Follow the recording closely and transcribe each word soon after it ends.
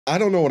I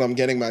don't know what I'm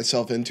getting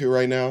myself into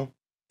right now.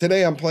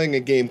 Today I'm playing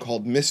a game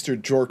called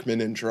Mr. Jorkman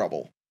in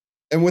Trouble.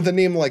 And with a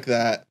name like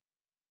that,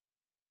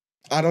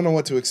 I don't know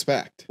what to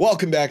expect.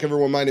 Welcome back,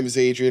 everyone. My name is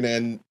Adrian,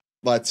 and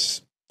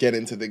let's get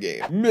into the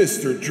game.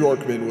 Mr.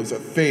 Jorkman was a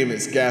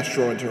famous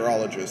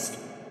gastroenterologist.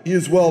 He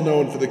is well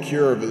known for the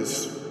cure of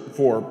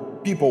for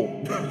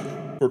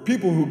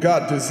people who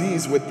got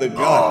disease with the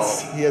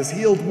guts. He has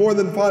healed more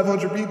than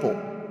 500 people.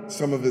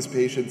 Some of his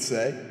patients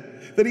say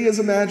that he has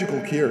a magical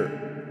cure.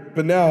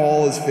 But now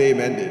all his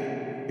fame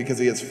ended because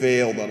he has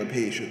failed on a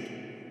patient,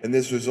 and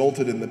this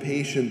resulted in the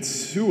patient's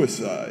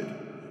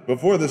suicide.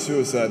 Before the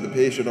suicide, the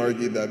patient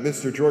argued that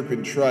Mr.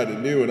 Jorkman tried a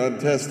new and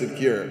untested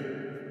cure.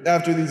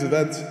 After these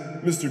events,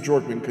 Mr.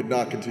 Jorkman could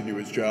not continue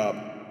his job.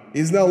 He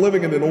is now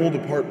living in an old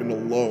apartment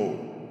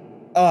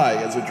alone. I,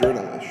 as a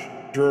journalist,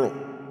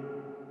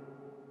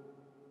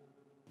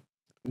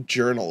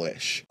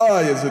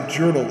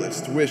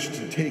 wish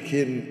to take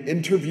an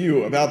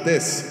interview about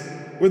this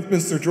with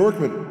Mr.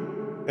 Jorkman.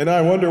 And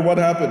I wonder what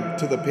happened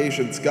to the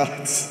patient's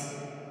guts.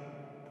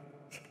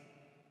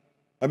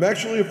 I'm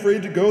actually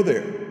afraid to go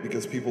there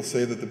because people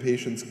say that the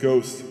patient's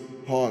ghost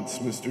haunts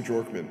Mr.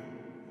 Jorkman.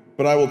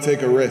 But I will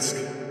take a risk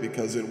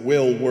because it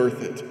will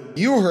worth it.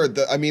 You heard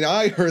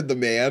I heard the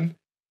man.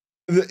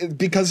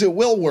 Because it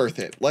will worth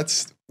it.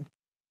 Let's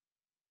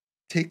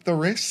take the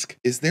risk.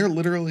 Is there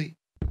literally...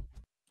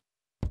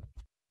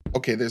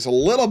 Okay, there's a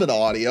little bit of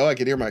audio. I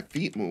can hear my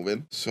feet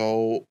moving.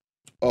 So,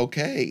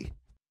 okay.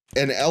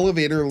 An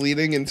elevator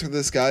leading into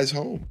this guy's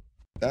home.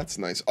 That's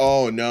nice.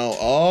 Oh, no.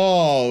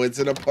 Oh, it's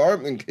an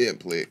apartment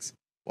complex.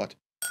 What?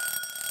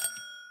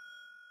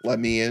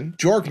 Let me in.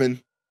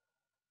 Jorkman.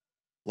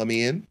 Let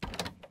me in.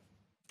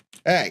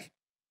 Hey.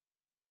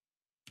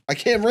 I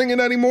can't ring it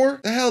anymore?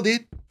 The hell,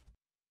 dude?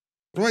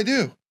 What do I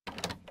do?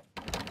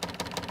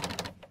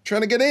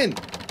 Trying to get in.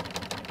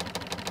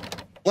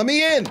 Let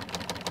me in.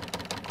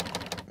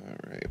 All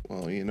right.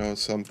 Well, you know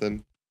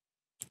something?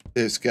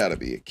 There's gotta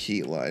be a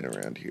key lying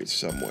around here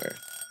somewhere.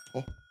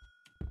 Oh.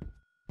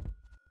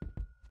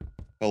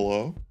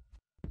 Hello?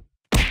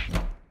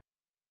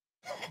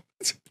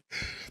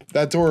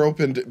 That door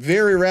opened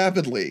very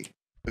rapidly.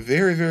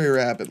 Very, very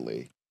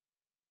rapidly.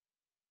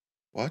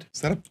 What?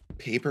 Is that a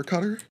paper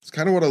cutter? It's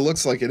kind of what it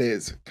looks like it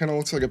is. Kind of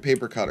looks like a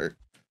paper cutter.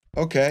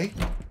 Okay.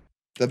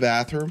 The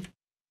bathroom.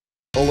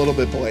 A little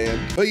bit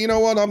bland. But you know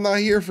what? I'm not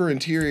here for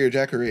interior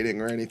decorating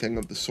or anything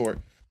of the sort.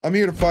 I'm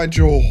here to find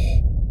Joel.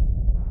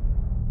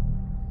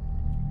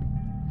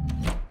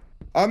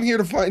 I'm here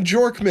to find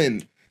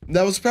Jorkman.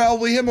 That was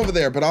probably him over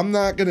there, but I'm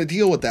not gonna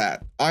deal with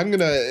that. I'm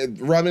gonna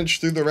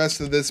rummage through the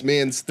rest of this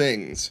man's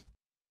things.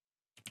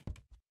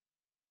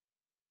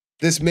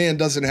 This man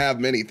doesn't have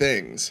many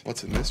things.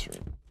 What's in this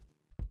room?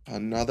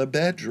 Another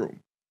bedroom.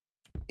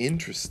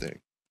 Interesting.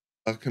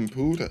 A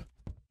computer.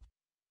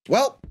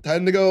 Well,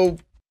 time to go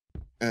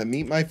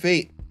meet my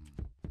fate.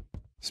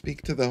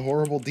 Speak to the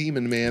horrible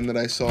demon man that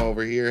I saw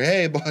over here.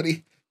 Hey,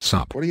 buddy.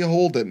 Sup? What are you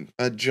holding?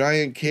 A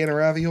giant can of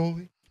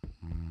ravioli?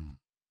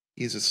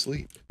 He's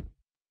asleep.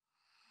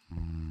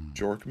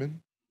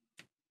 Jorkman?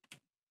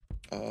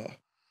 He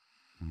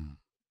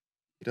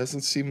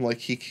doesn't seem like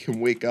he can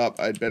wake up.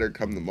 I'd better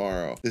come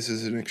tomorrow. This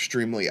is an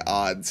extremely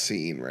odd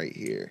scene right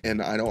here.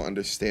 And I don't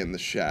understand the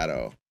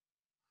shadow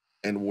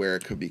and where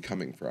it could be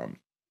coming from.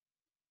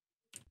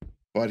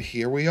 But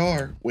here we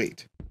are.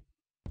 Wait.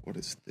 What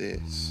is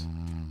this?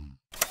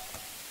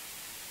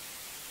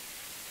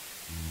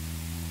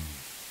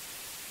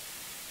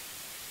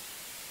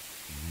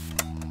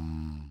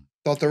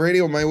 Thought the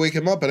radio might wake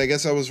him up, but I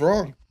guess I was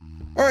wrong.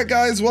 All right,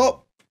 guys.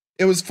 Well,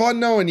 it was fun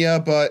knowing you,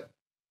 but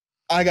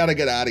I gotta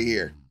get out of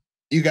here.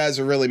 You guys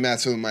are really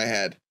messing with my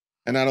head,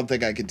 and I don't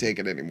think I can take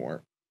it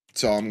anymore.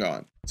 So I'm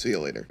gone. See you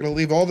later. Gonna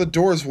leave all the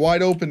doors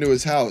wide open to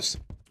his house.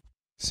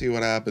 See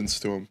what happens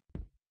to him.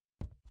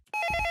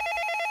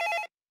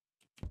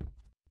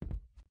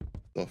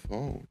 The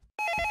phone.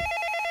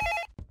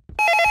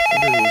 I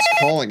wonder who's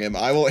calling him.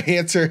 I will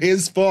answer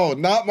his phone,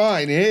 not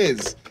mine,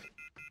 his.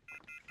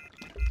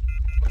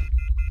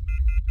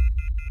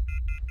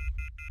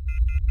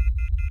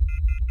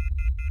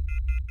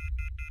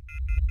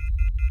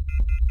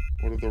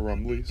 What are the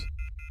rumblies?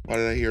 Why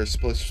did I hear a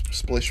splish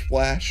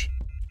splash?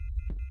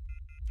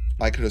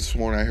 I could have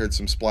sworn I heard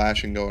some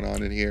splashing going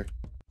on in here.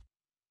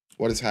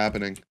 What is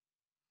happening?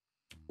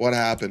 What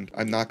happened?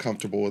 I'm not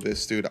comfortable with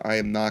this, dude. I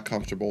am not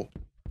comfortable.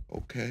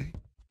 Okay.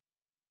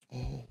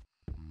 Oh.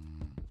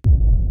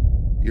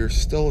 You're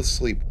still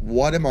asleep.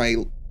 What am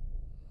I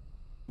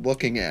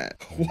looking at?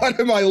 What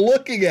am I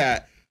looking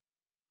at?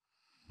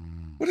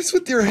 What is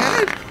with your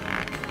head?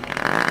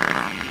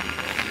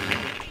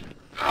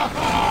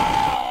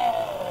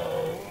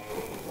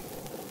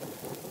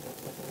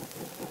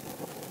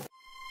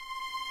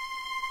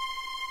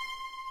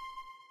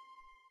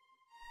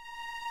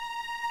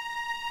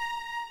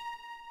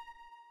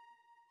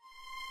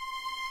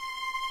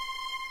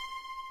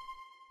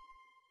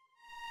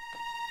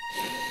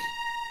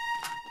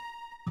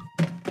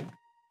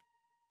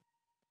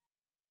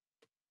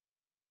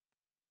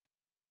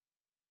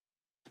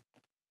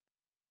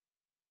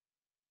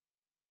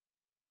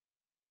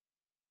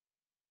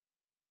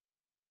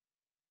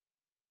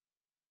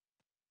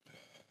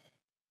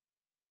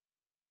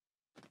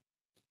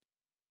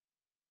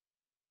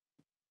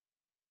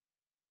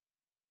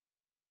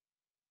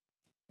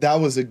 That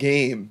was a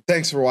game.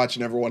 Thanks for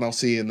watching, everyone. I'll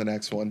see you in the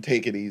next one.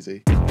 Take it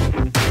easy.